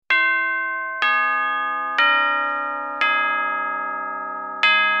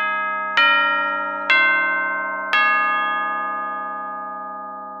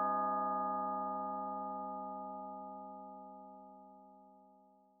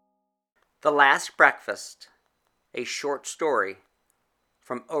The Last Breakfast, a short story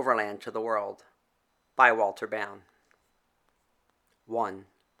from Overland to the World by Walter Bound. 1.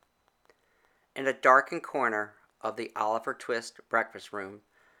 In a darkened corner of the Oliver Twist breakfast room,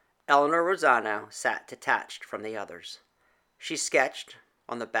 Eleanor Rossano sat detached from the others. She sketched,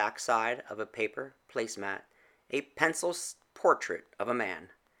 on the back side of a paper placemat, a pencil portrait of a man,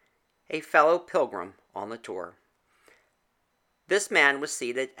 a fellow pilgrim on the tour. This man was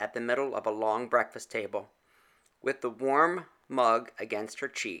seated at the middle of a long breakfast table, with the warm mug against her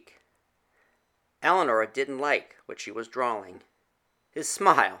cheek. Eleanor didn't like what she was drawing. His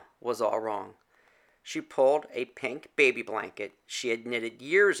smile was all wrong. She pulled a pink baby blanket she had knitted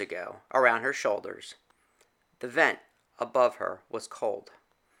years ago around her shoulders. The vent above her was cold.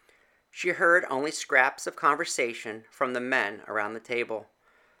 She heard only scraps of conversation from the men around the table.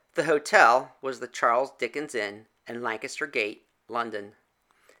 The hotel was the Charles Dickens Inn in Lancaster Gate, London.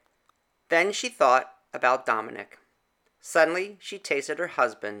 Then she thought about Dominic. Suddenly she tasted her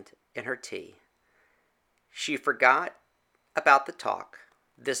husband in her tea. She forgot about the talk,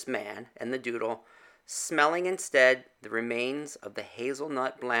 this man and the doodle, smelling instead the remains of the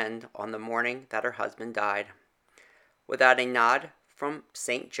hazelnut blend on the morning that her husband died. Without a nod from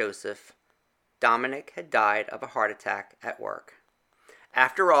St. Joseph, Dominic had died of a heart attack at work.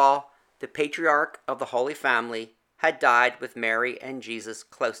 After all, the patriarch of the Holy Family had died with Mary and Jesus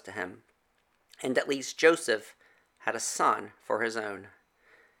close to him, and at least Joseph had a son for his own.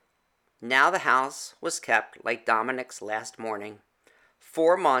 Now the house was kept like Dominic's last morning.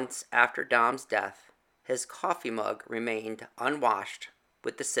 4 months after Dom's death, his coffee mug remained unwashed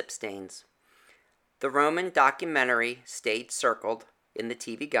with the sip stains. The Roman documentary stayed circled in the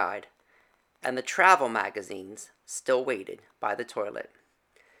TV guide, and the travel magazines still waited by the toilet.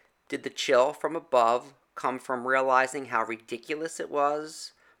 Did the chill from above come from realizing how ridiculous it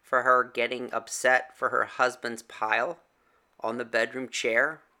was for her getting upset for her husband's pile on the bedroom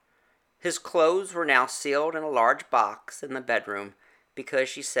chair? His clothes were now sealed in a large box in the bedroom because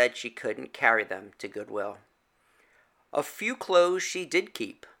she said she couldn't carry them to Goodwill. A few clothes she did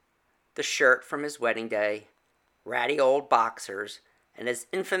keep: the shirt from his wedding day, ratty old boxers, and his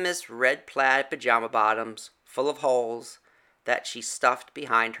infamous red plaid pajama bottoms full of holes that she stuffed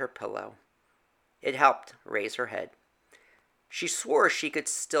behind her pillow. It helped raise her head. She swore she could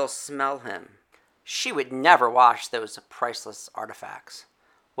still smell him. She would never wash those priceless artifacts,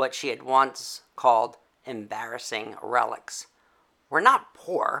 what she had once called embarrassing relics. We're not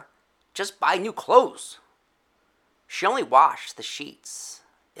poor. Just buy new clothes. She only washed the sheets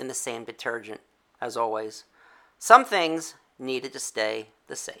in the same detergent, as always. Some things needed to stay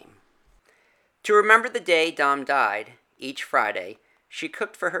the same. To remember the day Dom died, each Friday, she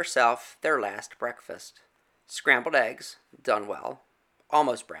cooked for herself their last breakfast: scrambled eggs, done well,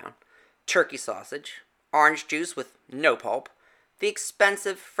 almost brown, turkey sausage, orange juice with no pulp, the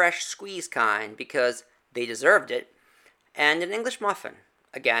expensive fresh squeeze kind because they deserved it, and an English muffin,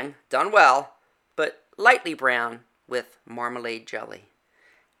 again done well, but lightly brown with marmalade jelly.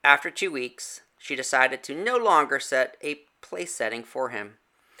 After 2 weeks, she decided to no longer set a place setting for him.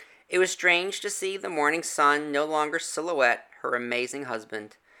 It was strange to see the morning sun no longer silhouette her amazing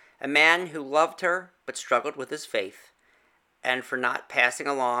husband, a man who loved her but struggled with his faith, and for not passing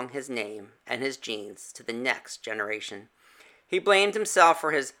along his name and his genes to the next generation. He blamed himself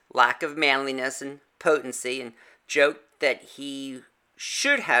for his lack of manliness and potency, and joked that he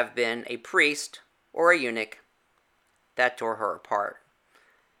should have been a priest or a eunuch. That tore her apart.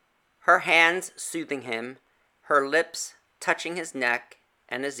 Her hands soothing him, her lips touching his neck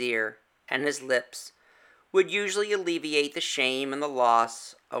and his ear and his lips, would usually alleviate the shame and the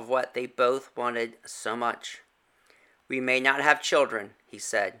loss of what they both wanted so much. We may not have children, he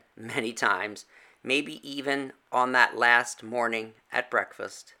said many times, maybe even on that last morning at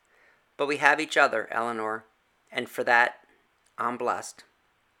breakfast. But we have each other, Eleanor, and for that, I'm blessed.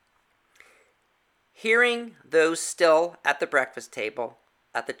 Hearing those still at the breakfast table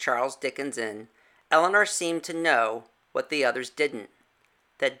at the Charles Dickens Inn, Eleanor seemed to know what the others didn't,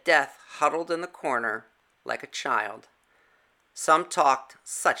 that death huddled in the corner like a child. Some talked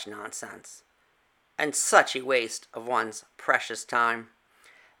such nonsense, and such a waste of one's precious time.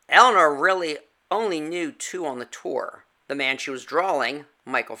 Eleanor really only knew 2 on the tour: the man she was drawing,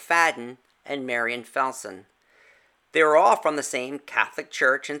 Michael Fadden, and Marian Felsen. They were all from the same Catholic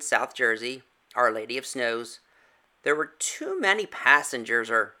church in South Jersey, Our Lady of Snows. There were too many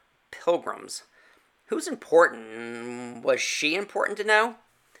passengers or pilgrims. Who's important? Was she important to know?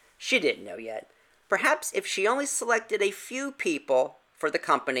 She didn't know yet. Perhaps if she only selected a few people for the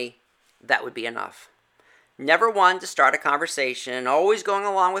company, that would be enough. Never one to start a conversation, always going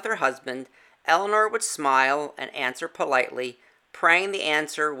along with her husband, Eleanor would smile and answer politely, praying the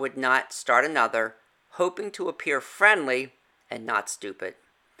answer would not start another, hoping to appear friendly and not stupid.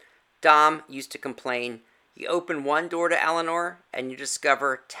 Dom used to complain, you open one door to Eleanor and you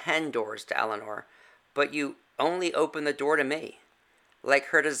discover 10 doors to Eleanor, but you only open the door to me. Like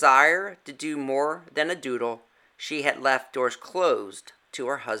her desire to do more than a doodle, she had left doors closed to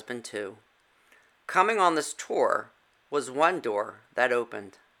her husband too. Coming on this tour was one door that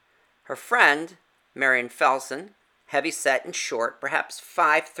opened. Her friend, Marian Felsen, heavy-set and short, perhaps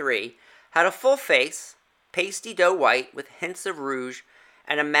 5'3", had a full face, pasty dough white with hints of rouge,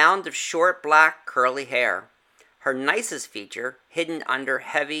 and a mound of short black curly hair. Her nicest feature, hidden under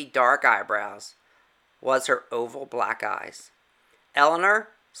heavy dark eyebrows, was her oval black eyes. Eleanor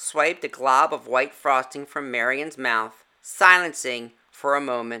swiped a glob of white frosting from Marian's mouth, silencing, for a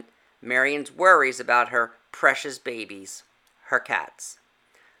moment, Marian's worries about her precious babies, her cats.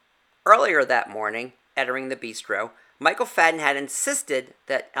 Earlier that morning, entering the bistro, Michael Fadden had insisted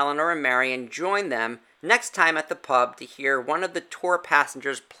that Eleanor and Marian join them next time at the pub to hear one of the tour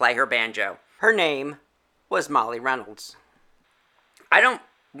passengers play her banjo. Her name was Molly Reynolds. I don't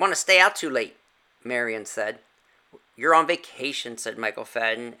want to stay out too late, Marian said. You're on vacation, said Michael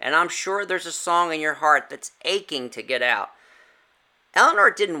Fadden, and I'm sure there's a song in your heart that's aching to get out.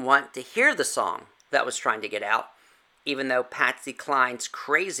 Eleanor didn't want to hear the song that was trying to get out, even though Patsy Cline's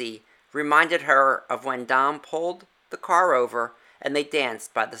Crazy reminded her of when Dom pulled the car over and they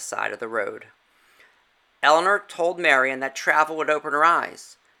danced by the side of the road. Eleanor told Marian that travel would open her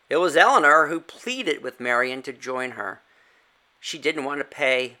eyes. It was Eleanor who pleaded with Marian to join her. She didn't want to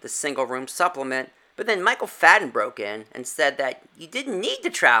pay the single-room supplement, but then Michael Fadden broke in and said that you didn't need to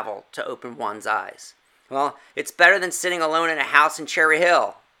travel to open one's eyes. Well, it's better than sitting alone in a house in Cherry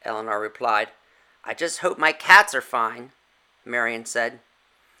Hill, Eleanor replied. I just hope my cats are fine, Marian said.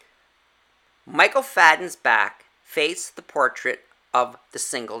 Michael Fadden's back faced the portrait of the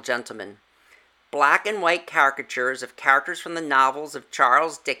single gentleman. Black and white caricatures of characters from the novels of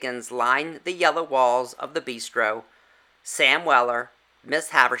Charles Dickens lined the yellow walls of the bistro. Sam Weller, Miss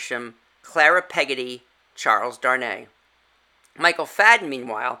Havisham, Clara Peggotty, Charles Darnay. Michael Fadden,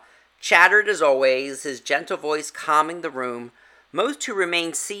 meanwhile, chattered as always, his gentle voice calming the room. Most who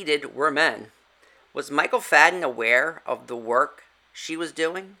remained seated were men. Was Michael Fadden aware of the work she was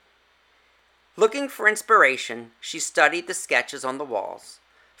doing? Looking for inspiration, she studied the sketches on the walls,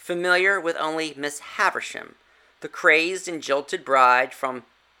 familiar with only Miss Havisham, the crazed and jilted bride from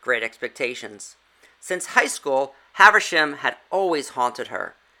Great Expectations. Since high school, Havisham had always haunted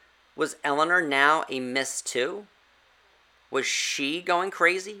her. Was Eleanor now a miss too? Was she going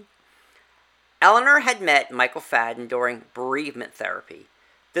crazy? Eleanor had met Michael Fadden during bereavement therapy.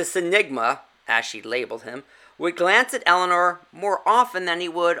 This enigma, as she labeled him, would glance at Eleanor more often than he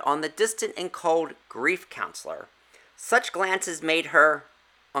would on the distant and cold grief counselor. Such glances made her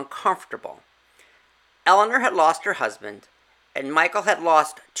uncomfortable. Eleanor had lost her husband, and Michael had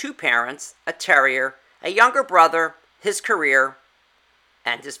lost 2 parents, a terrier, a younger brother, his career,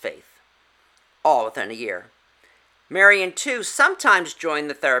 and his faith, all within a year. Marian, too, sometimes joined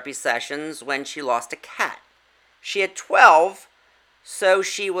the therapy sessions when she lost a cat. She had 12, so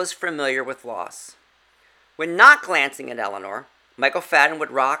she was familiar with loss. When not glancing at Eleanor, Michael Fadden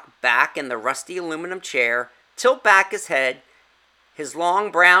would rock back in the rusty aluminum chair, tilt back his head, his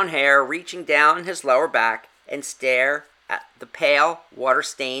long brown hair reaching down his lower back, and stare at the pale,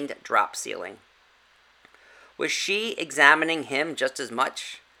 water-stained drop ceiling. Was she examining him just as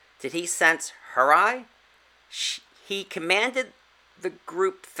much? Did he sense her eye? He commanded the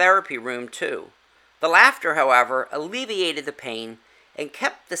group therapy room, too. The laughter, however, alleviated the pain and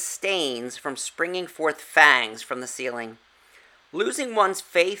kept the stains from springing forth fangs from the ceiling. Losing one's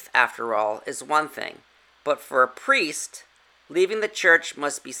faith, after all, is one thing, but for a priest, leaving the church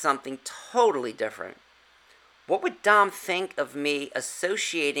must be something totally different. What would Dom think of me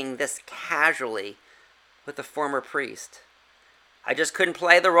associating this casually with a former priest? I just couldn't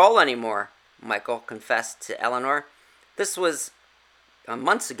play the role anymore, Michael confessed to Eleanor. This was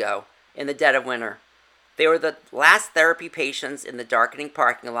months ago, in the dead of winter. They were the last therapy patients in the darkening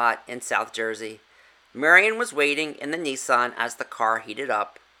parking lot in South Jersey. Marian was waiting in the Nissan as the car heated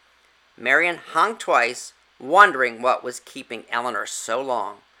up. Marian honked twice, wondering what was keeping Eleanor so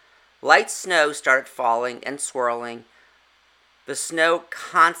long. Light snow started falling and swirling, the snow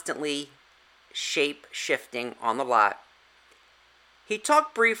constantly shape-shifting on the lot. He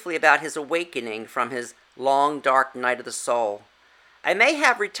talked briefly about his awakening from his long, dark night of the soul. I may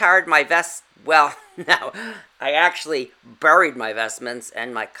have retired my vest. Well, no, I actually buried my vestments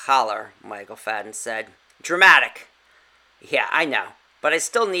and my collar, Michael Fadden said. Dramatic. Yeah, I know. But I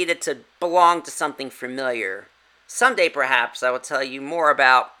still needed to belong to something familiar. Someday, perhaps, I will tell you more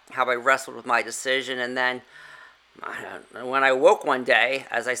about how I wrestled with my decision, and then, when I woke one day,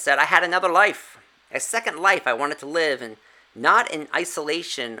 as I said, I had another life. A second life I wanted to live, and not in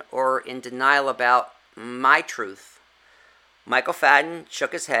isolation or in denial about my truth. Michael Fadden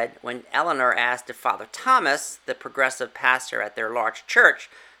shook his head when Eleanor asked if Father Thomas, the progressive pastor at their large church,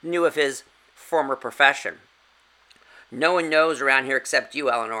 knew of his former profession. "No one knows around here except you,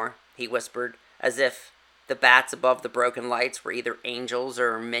 Eleanor," he whispered, as if the bats above the broken lights were either angels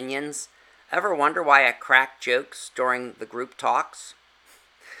or minions. "Ever wonder why I crack jokes during the group talks?"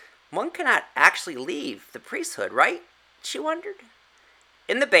 "One cannot actually leave the priesthood, right?" she wondered.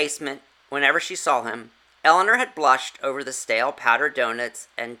 In the basement, whenever she saw him, Eleanor had blushed over the stale powdered donuts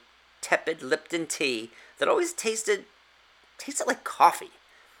and tepid Lipton tea that always tasted like coffee.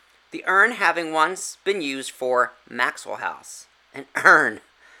 The urn having once been used for Maxwell House. An urn!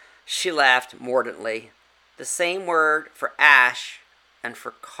 She laughed mordantly. The same word for ash and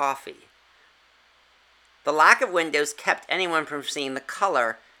for coffee. The lack of windows kept anyone from seeing the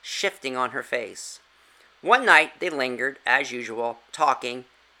color shifting on her face. One night they lingered, as usual, talking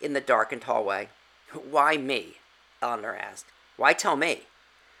in the darkened hallway. "Why me?" Eleanor asked. "Why tell me?"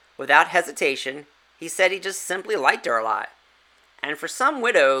 Without hesitation, he said he just simply liked her a lot. And for some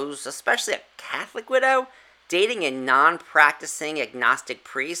widows, especially a Catholic widow, dating a non-practicing agnostic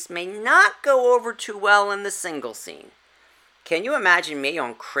priest may not go over too well in the single scene. Can you imagine me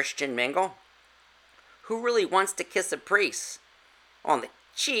on Christian Mingle? Who really wants to kiss a priest? On the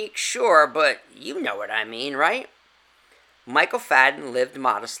cheek, sure, but you know what I mean, right? Michael Fadden lived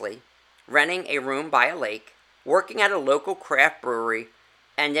modestly, renting a room by a lake, working at a local craft brewery,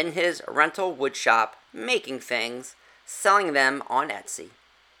 and in his rental woodshop, making things, selling them on Etsy.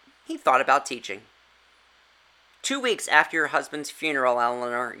 He thought about teaching. 2 weeks after your husband's funeral,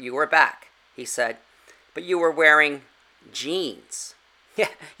 Eleanor, you were back, he said, but you were wearing jeans.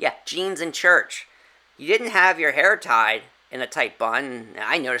 Yeah, jeans in church. You didn't have your hair tied in a tight bun.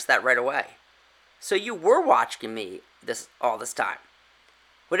 I noticed that right away. So you were watching me all this time.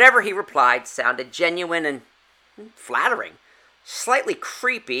 Whatever he replied sounded genuine and flattering. Slightly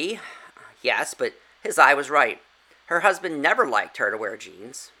creepy, yes, but his eye was right. Her husband never liked her to wear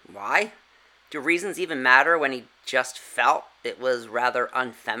jeans. Why? Do reasons even matter when he just felt it was rather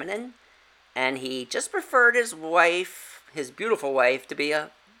unfeminine? And he just preferred his wife, his beautiful wife, to be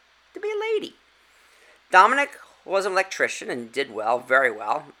a lady. Dominic was an electrician and did well, very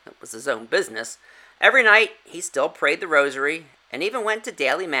well. It was his own business. Every night he still prayed the rosary and even went to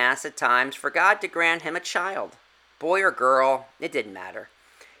daily mass at times for God to grant him a child. Boy or girl, it didn't matter.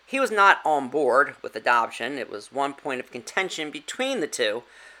 He was not on board with adoption. It was one point of contention between the two,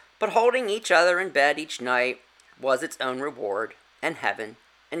 but holding each other in bed each night was its own reward and heaven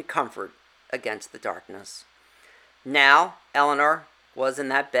and comfort against the darkness. Now Eleanor was in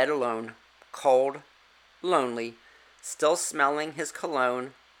that bed alone, cold, lonely, still smelling his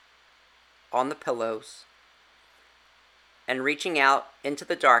cologne on the pillows, and reaching out into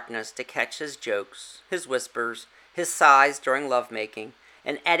the darkness to catch his jokes, his whispers, his sighs during lovemaking,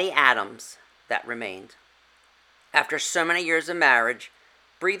 and Eddie Adams that remained. After so many years of marriage,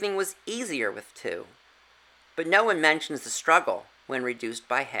 breathing was easier with two, but no one mentions the struggle when reduced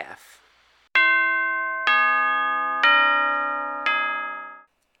by half.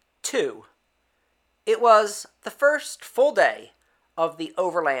 2. It was the first full day of the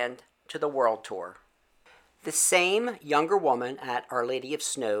Overland to the World Tour. The same younger woman at Our Lady of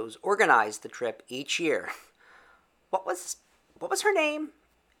Snows organized the trip each year. What was her name?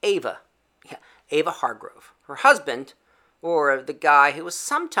 Ava. Yeah, Ava Hargrove. Her husband, or the guy who was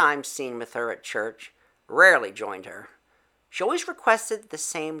sometimes seen with her at church, rarely joined her. She always requested the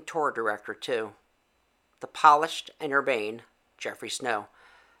same tour director, too. The polished and urbane Jeffrey Snow.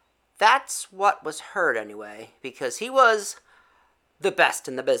 That's what was heard anyway, because he was the best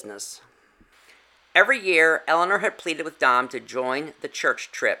in the business. Every year, Eleanor had pleaded with Dom to join the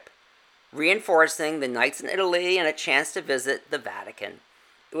church trip, reinforcing the nights in Italy and a chance to visit the Vatican.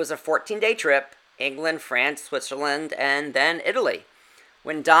 It was a 14-day trip, England, France, Switzerland, and then Italy.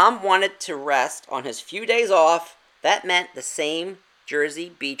 When Dom wanted to rest on his few days off, that meant the same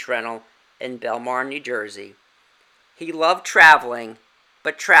Jersey beach rental in Belmar, New Jersey. He loved traveling,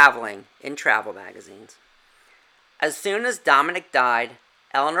 but traveling in travel magazines. As soon as Dominic died,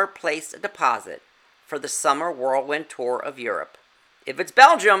 Eleanor placed a deposit for the summer whirlwind tour of Europe. If it's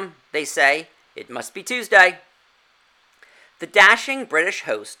Belgium, they say, it must be Tuesday. The dashing British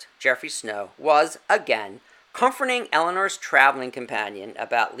host, Jeffrey Snow, was, again, comforting Eleanor's traveling companion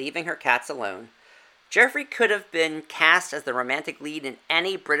about leaving her cats alone. Jeffrey could have been cast as the romantic lead in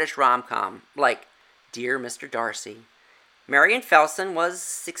any British rom-com, like Dear Mr. Darcy. Marion Felsen was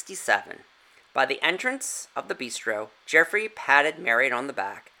 67. By the entrance of the bistro, Jeffrey patted Marion on the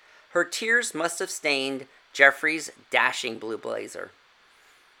back. Her tears must have stained Jeffrey's dashing blue blazer.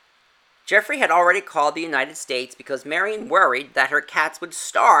 Jeffrey had already called the United States because Marion worried that her cats would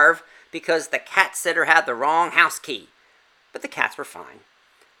starve because the cat sitter had the wrong house key. But the cats were fine.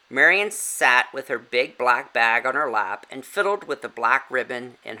 Marion sat with her big black bag on her lap and fiddled with the black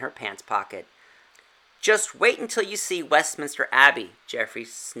ribbon in her pants pocket. Just wait until you see Westminster Abbey, Geoffrey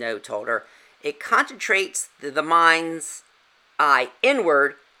Snow told her. It concentrates the mind's eye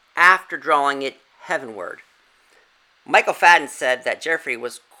inward after drawing it heavenward. Michael Fadden said that Geoffrey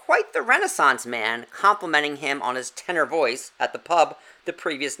was quite the Renaissance man, complimenting him on his tenor voice at the pub the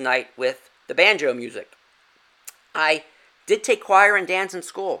previous night with the banjo music. I did take choir and dance in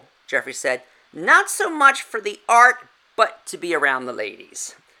school, Geoffrey said. Not so much for the art, but to be around the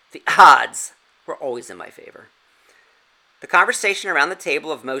ladies. The odds were always in my favor. The conversation around the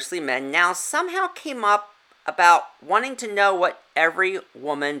table of mostly men now somehow came up about wanting to know what every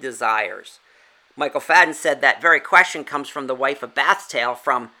woman desires. Michael Fadden said that very question comes from the wife of Bath's Tale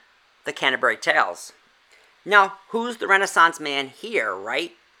from the Canterbury Tales. Now, who's the Renaissance man here,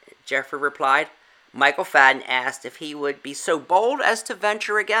 right? Geoffrey replied. Michael Fadden asked if he would be so bold as to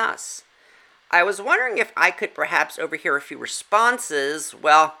venture a guess. I was wondering if I could perhaps overhear a few responses.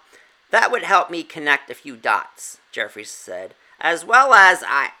 Well, that would help me connect a few dots, Geoffrey said, as well as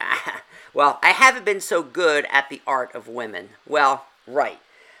I haven't been so good at the art of women. Well, right.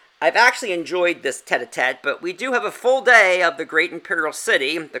 I've actually enjoyed this tete-a-tete, but we do have a full day of the great imperial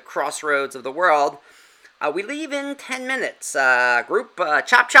city, the crossroads of the world. We leave in 10 minutes. Group,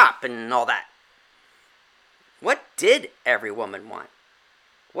 chop chop and all that. What did every woman want?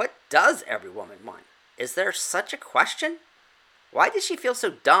 What does every woman want? Is there such a question? Why did she feel so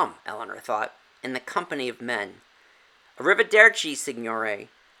dumb, Eleanor thought, in the company of men? Arrivederci, signore.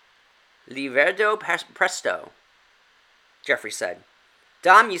 Liverdo presto, Geoffrey said.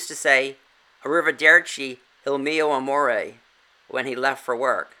 Dom used to say, Arrivederci, il mio amore, when he left for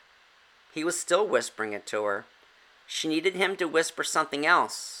work. He was still whispering it to her. She needed him to whisper something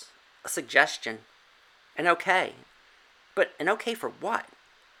else, a suggestion, an okay. But an okay for what?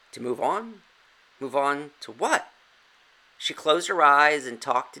 To move on? Move on to what? She closed her eyes and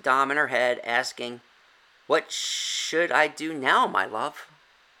talked to Dom in her head, asking, What should I do now, my love?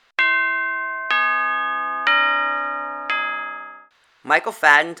 Michael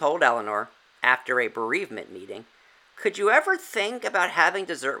Fadden told Eleanor, after a bereavement meeting, Could you ever think about having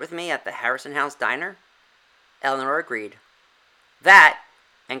dessert with me at the Harrison House diner? Eleanor agreed. That,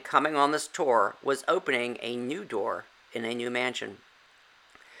 and coming on this tour, was opening a new door in a new mansion.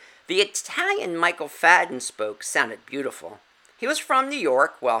 The Italian Michael Fadden spoke sounded beautiful. He was from New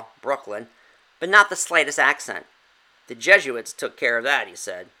York, well, Brooklyn, but not the slightest accent. The Jesuits took care of that, he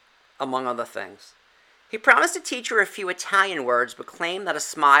said, among other things. He promised to teach her a few Italian words, but claimed that a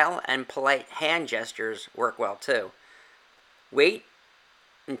smile and polite hand gestures work well, too. Wait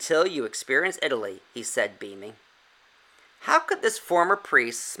until you experience Italy, he said, beaming. How could this former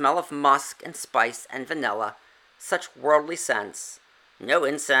priest smell of musk and spice and vanilla, such worldly scents? No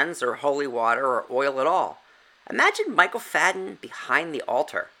incense or holy water or oil at all. Imagine Michael Fadden behind the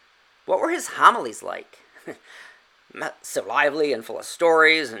altar. What were his homilies like? So lively and full of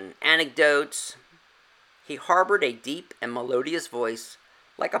stories and anecdotes. He harbored a deep and melodious voice,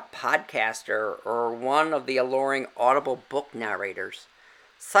 like a podcaster or one of the alluring audible book narrators.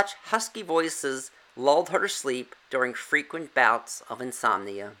 Such husky voices lulled her to sleep during frequent bouts of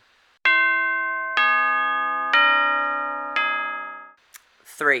insomnia.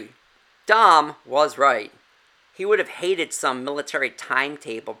 3. Dom was right. He would have hated some military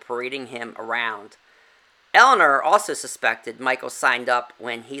timetable parading him around. Eleanor also suspected Michael signed up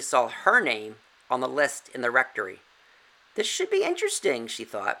when he saw her name on the list in the rectory. This should be interesting, she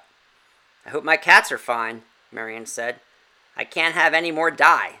thought. I hope my cats are fine, Marion said. I can't have any more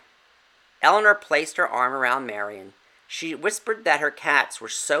die. Eleanor placed her arm around Marion. She whispered that her cats were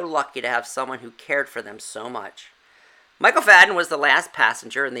so lucky to have someone who cared for them so much. Michael Fadden was the last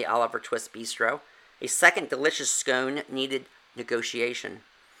passenger in the Oliver Twist Bistro. A second delicious scone needed negotiation.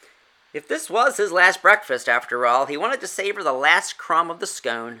 If this was his last breakfast, after all, he wanted to savor the last crumb of the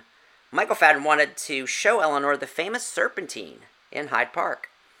scone. Michael Fadden wanted to show Eleanor the famous Serpentine in Hyde Park.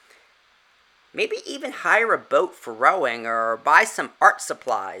 Maybe even hire a boat for rowing or buy some art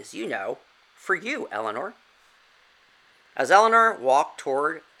supplies, for you, Eleanor. As Eleanor walked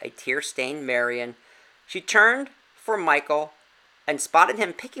toward a tear-stained Marion, she turned for Michael and spotted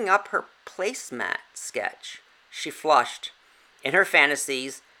him picking up her placemat sketch. She flushed. In her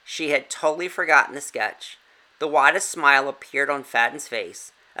fantasies, she had totally forgotten the sketch. The widest smile appeared on Fadden's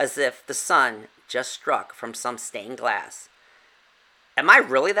face, as if the sun just struck from some stained glass. Am I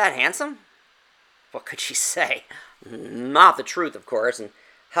really that handsome? What could she say? Not the truth, of course, and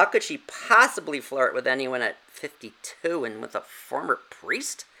how could she possibly flirt with anyone at 52 and with a former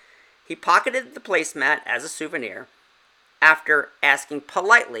priest? He pocketed the placemat as a souvenir, after asking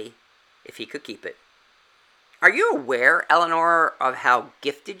politely if he could keep it. Are you aware, Eleanor, of how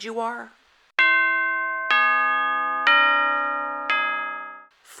gifted you are?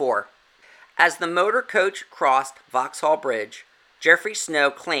 4. As the motor coach crossed Vauxhall Bridge, Geoffrey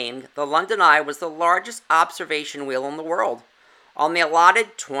Snow claimed the London Eye was the largest observation wheel in the world. On the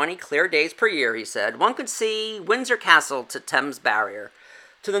allotted 20 clear days per year, he said, one could see Windsor Castle to Thames Barrier.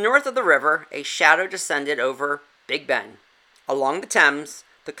 To the north of the river, a shadow descended over Big Ben. Along the Thames,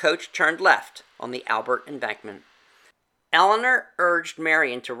 the coach turned left on the Albert Embankment. Eleanor urged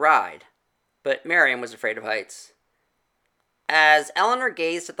Marion to ride, but Marion was afraid of heights. As Eleanor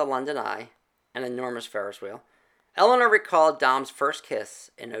gazed at the London Eye, an enormous Ferris wheel, Eleanor recalled Dom's first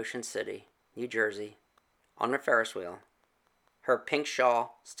kiss in Ocean City, New Jersey, on a Ferris wheel, her pink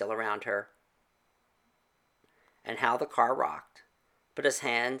shawl still around her, and how the car rocked. But his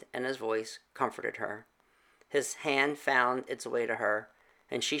hand and his voice comforted her. His hand found its way to her,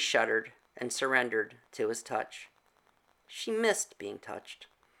 and she shuddered and surrendered to his touch. She missed being touched.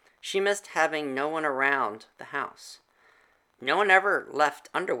 She missed having no one around the house. No one ever left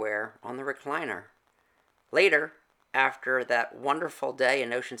underwear on the recliner. Later, after that wonderful day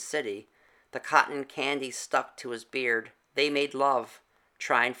in Ocean City, the cotton candy stuck to his beard. They made love,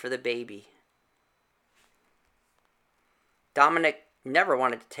 trying for the baby. Dominic never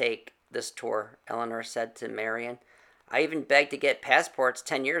wanted to take this tour, Eleanor said to Marion. I even begged to get passports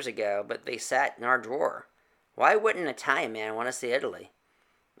 10 years ago, but they sat in our drawer. Why wouldn't an Italian man want to see Italy?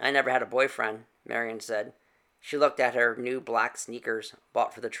 I never had a boyfriend, Marion said. She looked at her new black sneakers,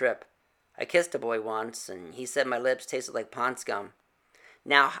 bought for the trip. I kissed a boy once, and he said my lips tasted like pond scum.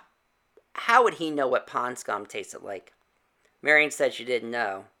 Now, how would he know what pond scum tasted like? Marion said she didn't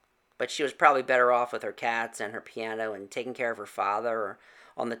know, but she was probably better off with her cats and her piano and taking care of her father or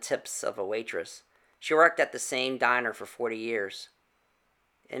on the tips of a waitress. She worked at the same diner for 40 years.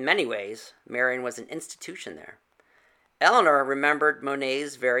 In many ways, Marion was an institution there. Eleanor remembered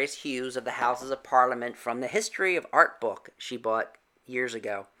Monet's various hues of the Houses of Parliament from the History of Art book she bought years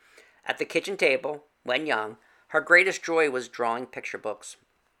ago. At the kitchen table, when young, her greatest joy was drawing picture books.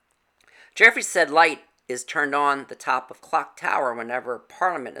 Geoffrey said light is turned on the top of Clock Tower whenever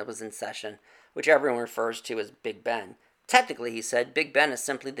Parliament was in session, which everyone refers to as Big Ben. Technically, he said, Big Ben is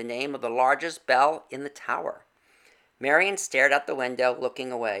simply the name of the largest bell in the tower. Marion stared out the window,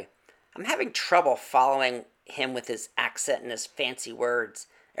 looking away. I'm having trouble following him with his accent and his fancy words.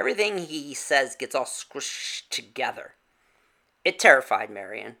 Everything he says gets all squished together. It terrified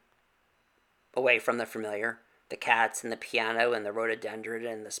Marion. Away from the familiar, the cats and the piano and the rhododendron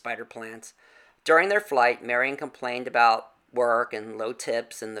and the spider plants. During their flight, Marion complained about work and low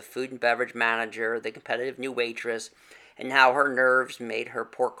tips and the food and beverage manager, the competitive new waitress, and how her nerves made her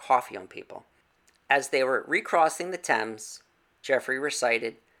pour coffee on people. As they were recrossing the Thames, Geoffrey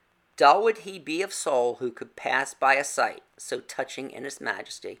recited, Dull would he be of soul who could pass by a sight so touching in its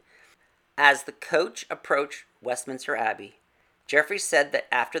majesty. As the coach approached Westminster Abbey, Geoffrey said that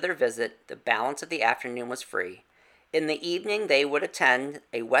after their visit, the balance of the afternoon was free. In the evening, they would attend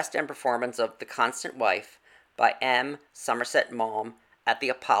a West End performance of The Constant Wife by M. Somerset Maugham at the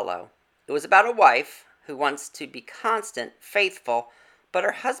Apollo. It was about a wife who wants to be constant, faithful, but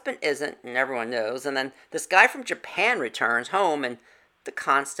her husband isn't, and everyone knows, and then this guy from Japan returns home, and the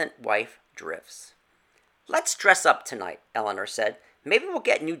constant wife drifts. Let's dress up tonight, Eleanor said. Maybe we'll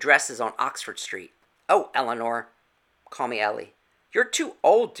get new dresses on Oxford Street. Oh, Eleanor, call me Ellie. You're too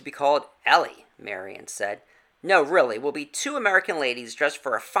old to be called Ellie, Marion said. No, really, we'll be two American ladies dressed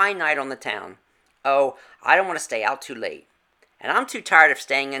for a fine night on the town. Oh, I don't want to stay out too late. And I'm too tired of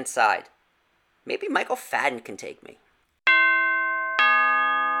staying inside. Maybe Michael Fadden can take me.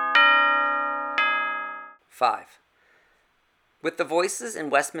 5. With the voices in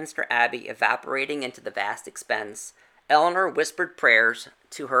Westminster Abbey evaporating into the vast expanse, Eleanor whispered prayers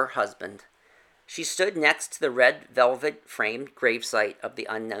to her husband. She stood next to the red velvet-framed gravesite of the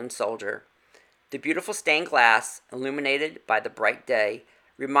unknown soldier. The beautiful stained glass, illuminated by the bright day,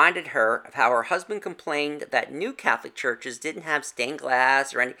 reminded her of how her husband complained that new Catholic churches didn't have stained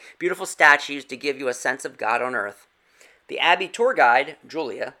glass or any beautiful statues to give you a sense of God on earth. The Abbey tour guide,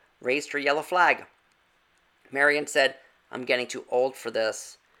 Julia, raised her yellow flag. Marion said, I'm getting too old for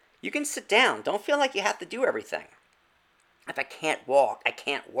this. You can sit down. Don't feel like you have to do everything. If I can't walk, I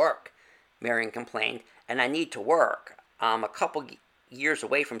can't work, Marion complained, and I need to work. I'm a couple years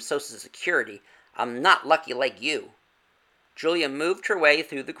away from Social Security. I'm not lucky like you. Julia moved her way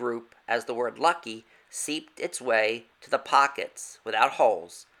through the group as the word lucky seeped its way to the pockets, without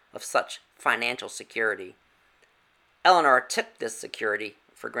holes, of such financial security. Eleanor took this security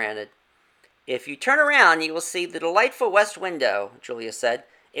for granted. If you turn around, you will see the delightful west window, Julia said.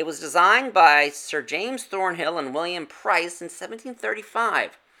 It was designed by Sir James Thornhill and William Price in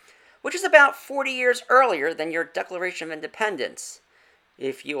 1735, which is about 40 years earlier than your Declaration of Independence.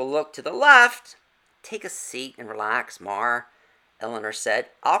 If you will look to the left, take a seat and relax, Mar, Eleanor said.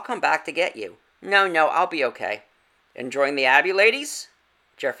 I'll come back to get you. No, I'll be okay. Enjoying the Abbey, ladies?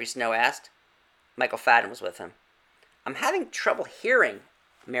 Geoffrey Snow asked. Michael Fadden was with him. I'm having trouble hearing,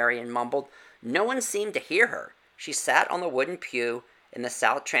 Marion mumbled. No one seemed to hear her. She sat on the wooden pew in the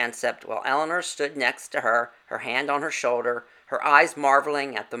south transept while Eleanor stood next to her, her hand on her shoulder, her eyes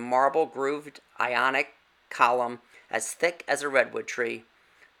marveling at the marble-grooved Ionic column as thick as a redwood tree.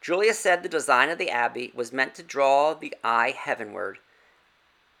 Julia said the design of the Abbey was meant to draw the eye heavenward.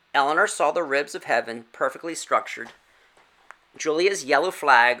 Eleanor saw the ribs of heaven perfectly structured. Julia's yellow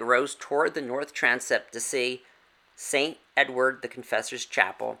flag rose toward the north transept to see St. Edward the Confessor's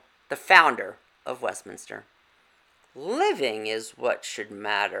Chapel, the founder of Westminster. Living is what should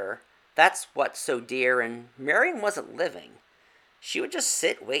matter. That's what's so dear, and Marion wasn't living. She would just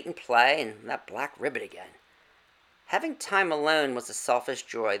sit, wait, and play, and that black ribbon again. Having time alone was a selfish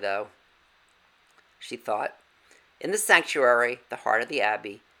joy, though, she thought. In the sanctuary, the heart of the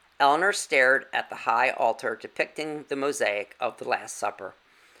Abbey, Eleanor stared at the high altar depicting the mosaic of the Last Supper.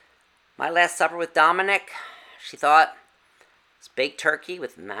 My last supper with Dominic, she thought, was baked turkey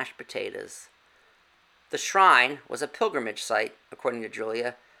with mashed potatoes. The shrine was a pilgrimage site, according to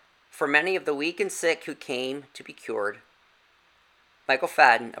Julia, for many of the weak and sick who came to be cured. Michael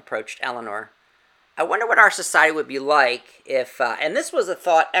Fadden approached Eleanor. I wonder what our society would be like if, and this was a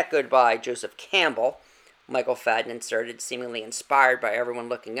thought echoed by Joseph Campbell, Michael Fadden inserted, seemingly inspired by everyone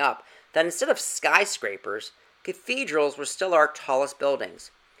looking up, that instead of skyscrapers, cathedrals were still our tallest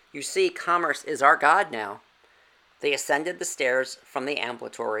buildings. You see, commerce is our god now. They ascended the stairs from the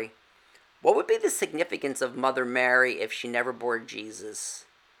ambulatory. What would be the significance of Mother Mary if she never bore Jesus?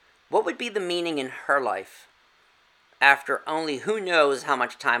 What would be the meaning in her life? After only who knows how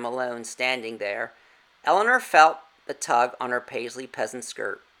much time alone standing there, Eleanor felt the tug on her paisley peasant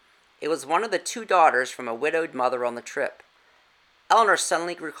skirt. It was one of the two daughters from a widowed mother on the trip. Eleanor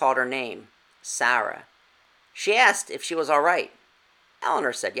suddenly recalled her name, Sarah. She asked if she was all right.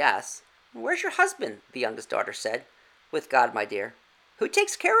 Eleanor said yes. Where's your husband? The youngest daughter said. With God, my dear. Who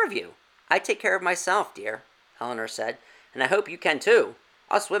takes care of you? I take care of myself, dear, Eleanor said, and I hope you can too.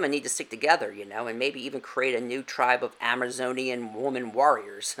 Us women need to stick together, and maybe even create a new tribe of Amazonian woman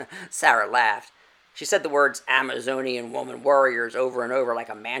warriors. Sarah laughed. She said the words Amazonian woman warriors over and over like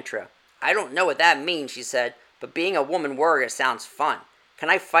a mantra. I don't know what that means, she said, but being a woman warrior sounds fun. Can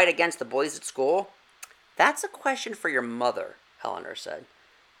I fight against the boys at school? That's a question for your mother, Eleanor said.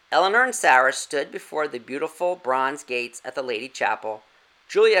 Eleanor and Sarah stood before the beautiful bronze gates at the Lady Chapel.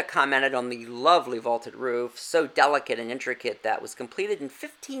 Julia commented on the lovely vaulted roof, so delicate and intricate that was completed in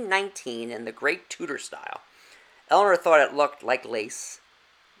 1519 in the great Tudor style. Eleanor thought it looked like lace.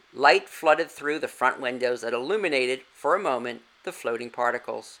 Light flooded through the front windows that illuminated, for a moment, the floating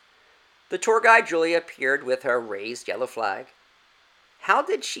particles. The tour guide Julia appeared with her raised yellow flag. How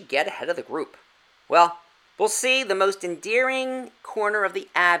did she get ahead of the group? Well, we'll see the most endearing corner of the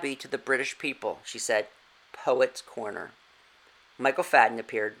Abbey to the British people, she said. Poet's Corner. Michael Fadden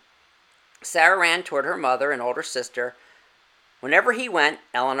appeared. Sarah ran toward her mother and older sister. Whenever he went,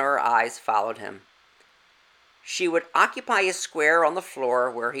 Eleanor's eyes followed him. She would occupy a square on the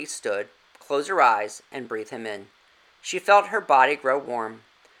floor where he stood, close her eyes, and breathe him in. She felt her body grow warm.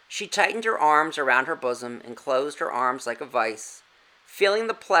 She tightened her arms around her bosom and closed her arms like a vice, feeling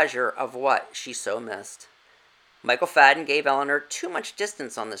the pleasure of what she so missed. Michael Fadden gave Eleanor too much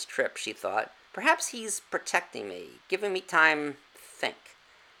distance on this trip, she thought. Perhaps he's protecting me, giving me time to think.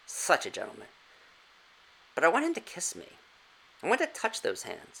 Such a gentleman. But I want him to kiss me. I want to touch those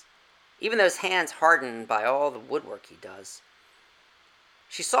hands. Even those hands hardened by all the woodwork he does.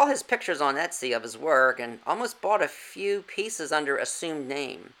 She saw his pictures on Etsy of his work and almost bought a few pieces under assumed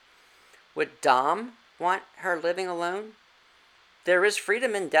name. Would Dom want her living alone? There is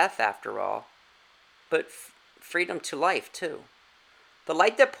freedom in death, after all, but freedom to life, too. The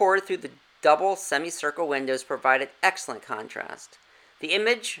light that poured through the double semicircle windows provided excellent contrast. The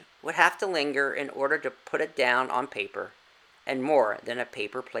image would have to linger in order to put it down on paper. and more than a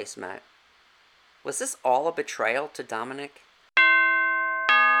paper placemat. Was this all a betrayal to Dominic?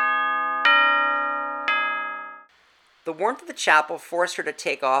 The warmth of the chapel forced her to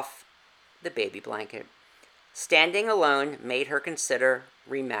take off the baby blanket. Standing alone made her consider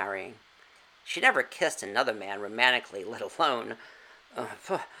remarrying. She never kissed another man romantically, let alone.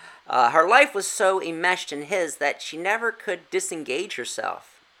 Her life was so enmeshed in his that she never could disengage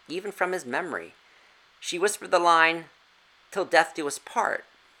herself, even from his memory. She whispered the line, "Till death do us part."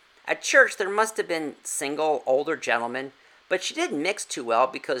 At church there must have been single, older gentlemen, but she didn't mix too well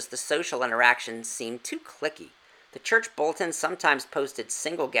because the social interactions seemed too cliquey. The church bulletin sometimes posted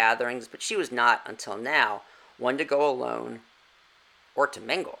single gatherings, but she was not, until now, one to go alone or to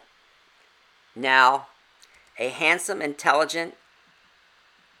mingle. Now, a handsome, intelligent,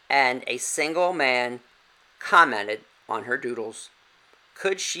 and a single man commented on her doodles.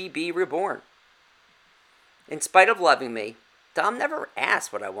 Could she be reborn? In spite of loving me, Dom never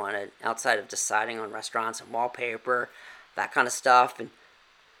asked what I wanted outside of deciding on restaurants and wallpaper, that kind of stuff. And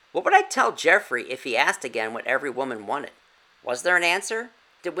what would I tell Jeffrey if he asked again what every woman wanted? Was there an answer?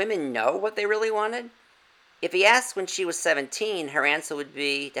 Did women know what they really wanted? If he asked when she was 17, her answer would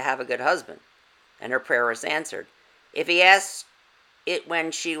be to have a good husband, and her prayer was answered. If he asked it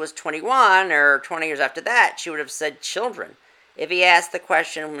when she was 21 or 20 years after that, she would have said children. If he asked the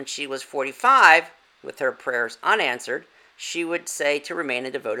question when she was 45, with her prayers unanswered, she would say to remain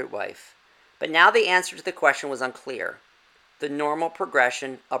a devoted wife. But now the answer to the question was unclear. The normal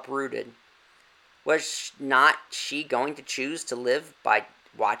progression uprooted. Was not she going to choose to live by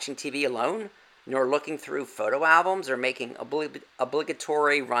watching TV alone, nor looking through photo albums or making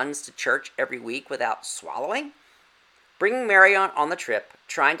obligatory runs to church every week without swallowing? Bringing Marion on the trip,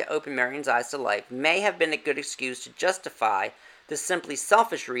 trying to open Marion's eyes to life, may have been a good excuse to justify the simply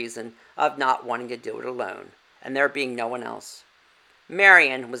selfish reason of not wanting to do it alone, and there being no one else.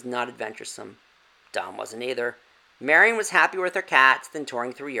 Marion was not adventuresome. Dom wasn't either. Marion was happier with her cats than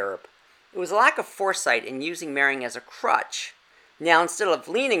touring through Europe. It was a lack of foresight in using Marion as a crutch. Now, instead of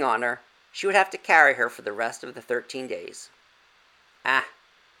leaning on her, she would have to carry her for the rest of the 13 days.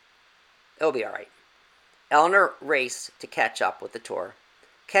 It'll be all right. Eleanor raced to catch up with the tour.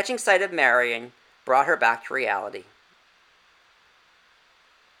 Catching sight of Marion brought her back to reality.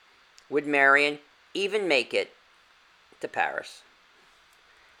 Would Marion even make it to Paris?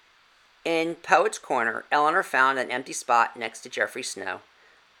 In Poets' Corner, Eleanor found an empty spot next to Jeffrey Snow.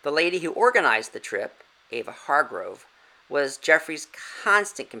 The lady who organized the trip, Ava Hargrove, was Jeffrey's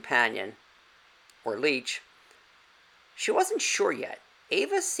constant companion, or leech. She wasn't sure yet.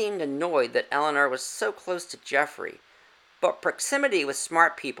 Ava seemed annoyed that Eleanor was so close to Jeffrey, but proximity with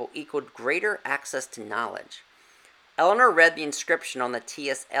smart people equaled greater access to knowledge. Eleanor read the inscription on the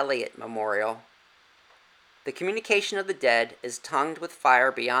T.S. Eliot Memorial. The communication of the dead is tongued with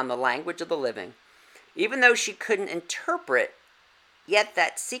fire beyond the language of the living. Even though she couldn't interpret, yet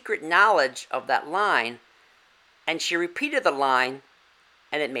that secret knowledge of that line, and she repeated the line,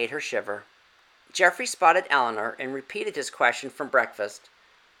 and it made her shiver. Jeffrey spotted Eleanor and repeated his question from breakfast,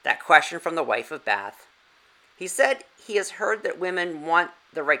 that question from the wife of Bath. He said he has heard that women want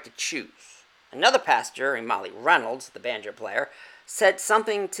the right to choose. Another pastor, Molly Reynolds, the banjo player, said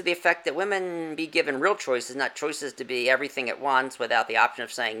something to the effect that women be given real choices, not choices to be everything at once without the option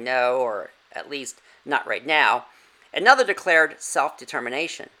of saying no, or at least not right now. Another declared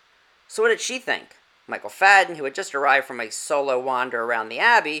self-determination. So what did she think? Michael Fadden, who had just arrived from a solo wander around the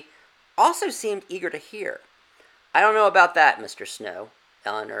Abbey, also seemed eager to hear. "I don't know about that, Mr. Snow,"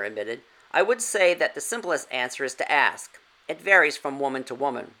 Eleanor admitted. "I would say that the simplest answer is to ask. It varies from woman to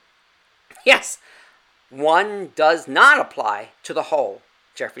woman." "Yes, one does not apply to the whole,"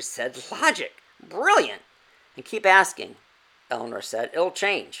 Jeffrey said. "Logic. Brilliant." "And keep asking," Eleanor said. "It'll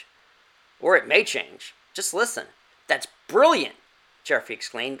change. Or it may change. Just listen." "That's brilliant," Jeffrey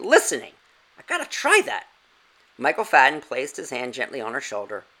exclaimed. "Listening. I gotta try that." Michael Fadden placed his hand gently on her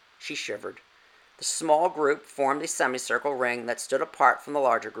shoulder. She shivered. The small group formed a semicircle ring that stood apart from the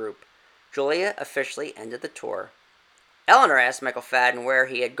larger group. Julia officially ended the tour. Eleanor asked Michael Fadden where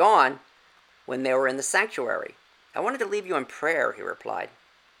he had gone when they were in the sanctuary. "I wanted to leave you in prayer," he replied.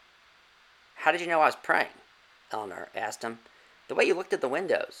 "How did you know I was praying?" Eleanor asked him. "The way you looked at the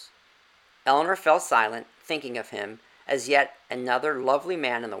windows." Eleanor fell silent, thinking of him as yet another lovely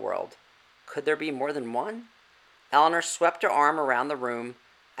man in the world. Could there be more than one? Eleanor swept her arm around the room.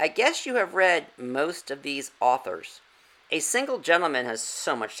 "I guess you have read most of these authors. A single gentleman has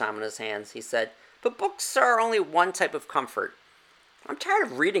so much time on his hands," he said, "but books are only one type of comfort. I'm tired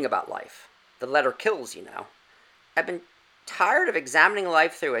of reading about life. The letter kills, you know. I've been tired of examining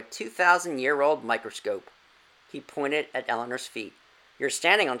life through a 2,000-year-old microscope." He pointed at Eleanor's feet. "You're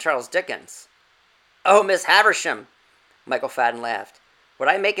standing on Charles Dickens." "Oh, Miss Havisham!" Michael Fadden laughed. "Would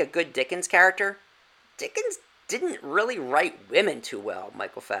I make a good Dickens character?" "Dickens didn't really write women too well,"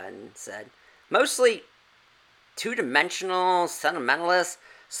 Michael Fadden said. "Mostly two-dimensional, sentimentalist,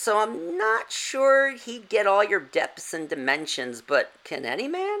 so I'm not sure he'd get all your depths and dimensions, but can any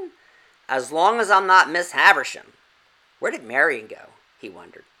man? As long as I'm not Miss Havisham." Where did Marion go? He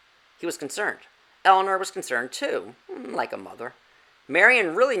wondered. He was concerned. Eleanor was concerned too, like a mother.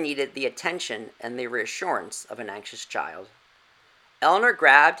 Marion really needed the attention and the reassurance of an anxious child. Eleanor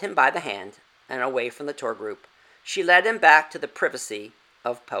grabbed him by the hand and away from the tour group. She led him back to the privacy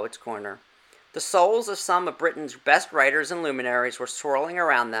of Poets' Corner. The souls of some of Britain's best writers and luminaries were swirling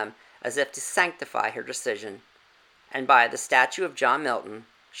around them as if to sanctify her decision. And by the statue of John Milton,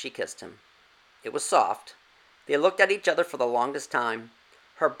 she kissed him. It was soft. They looked at each other for the longest time.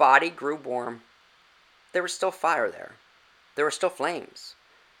 Her body grew warm. There was still fire there. There were still flames.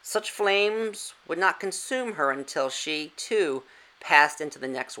 Such flames would not consume her until she, too, passed into the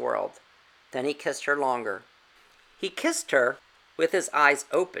next world. Then he kissed her longer. He kissed her with his eyes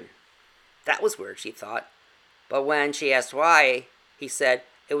open. That was weird, she thought. But when she asked why, he said,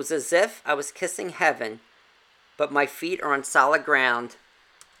 "It was as if I was kissing heaven, but my feet are on solid ground,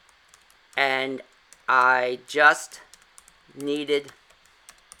 and I just needed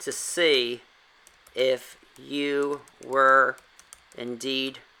to see if you were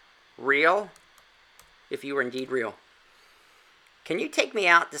indeed real." If you were indeed real. "Can you take me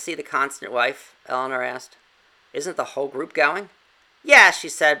out to see The Constant Wife?" Eleanor asked. "Isn't the whole group going?" "Yeah," she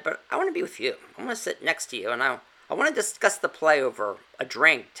said, "but I want to be with you. I want to sit next to you, and I want to discuss the play over a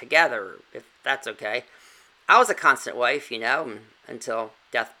drink together, if that's okay. I was a constant wife, until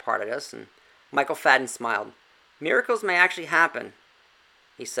death parted us." And Michael Fadden smiled. "Miracles may actually happen,"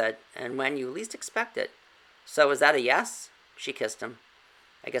 he said, "and when you least expect it. So is that a yes?" She kissed him.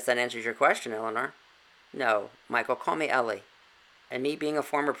 "I guess that answers your question, Eleanor." "No, Michael, call me Ellie. And me being a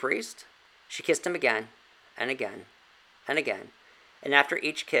former priest?" She kissed him again, and again, and again. And after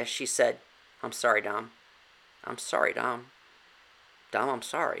each kiss, she said, "I'm sorry, Dom. I'm sorry, Dom. Dom, I'm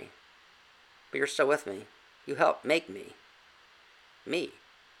sorry. But you're still with me. You helped make me. Me.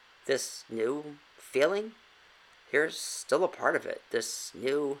 This new feeling. Here's still a part of it. This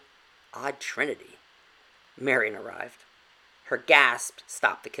new, odd trinity." Marion arrived. Her gasp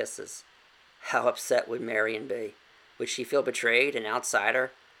stopped the kisses. How upset would Marion be? Would she feel betrayed, an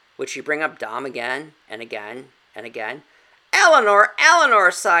outsider? Would she bring up Dom again, and again, and again? "Eleanor,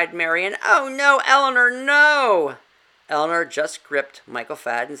 Eleanor," sighed Marion. "Oh, no, Eleanor, no!" Eleanor just gripped Michael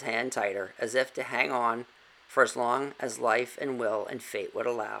Fadden's hand tighter, as if to hang on for as long as life and will and fate would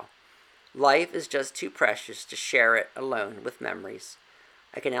allow. Life is just too precious to share it alone with memories.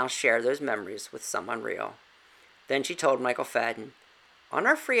 I can now share those memories with someone real. Then she told Michael Fadden, "On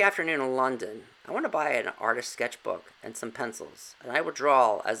our free afternoon in London, I want to buy an artist's sketchbook and some pencils, and I will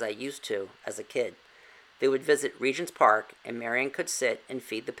draw as I used to as a kid." They would visit Regent's Park, and Marion could sit and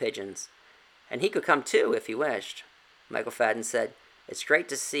feed the pigeons. And he could come too, if he wished. Michael Fadden said, "It's great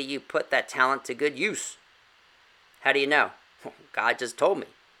to see you put that talent to good use." "How do you know?" "God just told me,"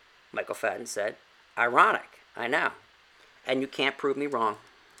 Michael Fadden said. "Ironic, I know. And you can't prove me wrong."